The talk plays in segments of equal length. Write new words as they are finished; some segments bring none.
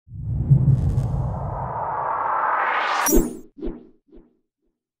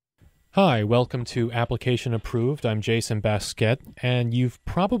Hi, welcome to Application Approved. I'm Jason Basquette, and you've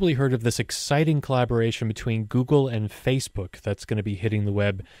probably heard of this exciting collaboration between Google and Facebook that's going to be hitting the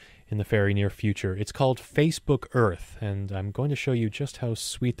web in the very near future. It's called Facebook Earth, and I'm going to show you just how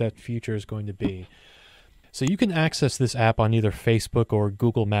sweet that future is going to be. So you can access this app on either Facebook or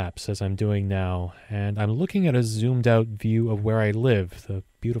Google Maps, as I'm doing now, and I'm looking at a zoomed out view of where I live, the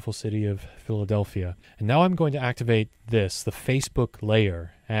beautiful city of Philadelphia. And now I'm going to activate this, the Facebook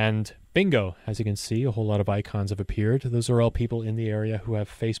layer, and bingo, as you can see, a whole lot of icons have appeared. Those are all people in the area who have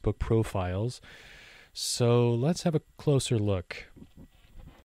Facebook profiles. So let's have a closer look.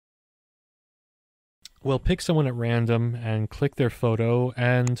 We'll pick someone at random and click their photo,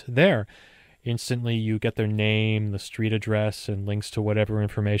 and there. Instantly you get their name, the street address, and links to whatever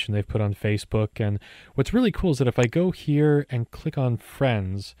information they've put on Facebook. And what's really cool is that if I go here and click on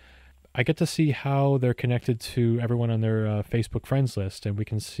friends, I get to see how they're connected to everyone on their Facebook friends list. And we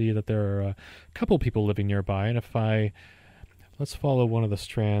can see that there are a couple people living nearby. And let's follow one of the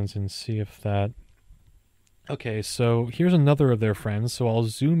strands and see if that... Okay, so here's another of their friends. So I'll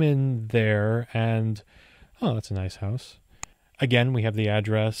zoom in there and... Oh, that's a nice house. Again, we have the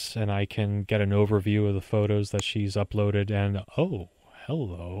address, and I can get an overview of the photos that she's uploaded, and oh,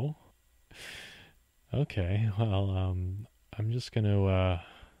 hello. Okay, well, I'm just gonna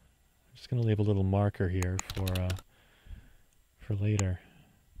leave a little marker here for later.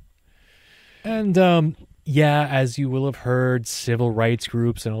 And yeah, as you will have heard, civil rights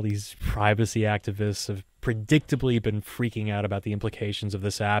groups and all these privacy activists have predictably been freaking out about the implications of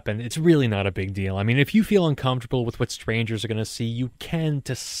this app, and it's really not a big deal. I mean, if you feel uncomfortable with what strangers are going to see, you can,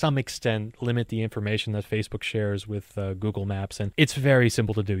 to some extent, limit the information that Facebook shares with Google Maps, and it's very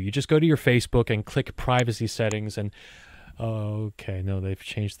simple to do. You just go to your Facebook and click privacy settings, and okay, no, they've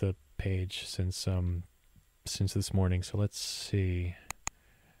changed the page since this morning, so let's see.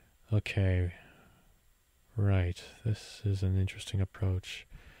 Okay, right, this is an interesting approach.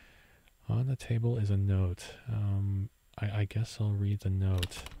 On the table is a note. I guess I'll read the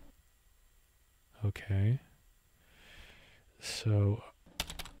note. Okay. So...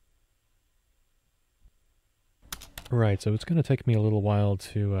 Right, so it's going to take me a little while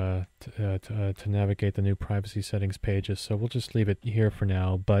to navigate the new privacy settings pages, so we'll just leave it here for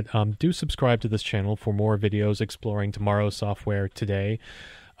now. But do subscribe to this channel for more videos exploring tomorrow's software today.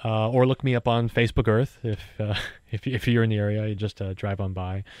 Or look me up on Facebook Earth if you're in the area. You just drive on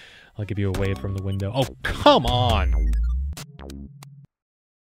by. I'll give you a wave from the window. Oh, come on!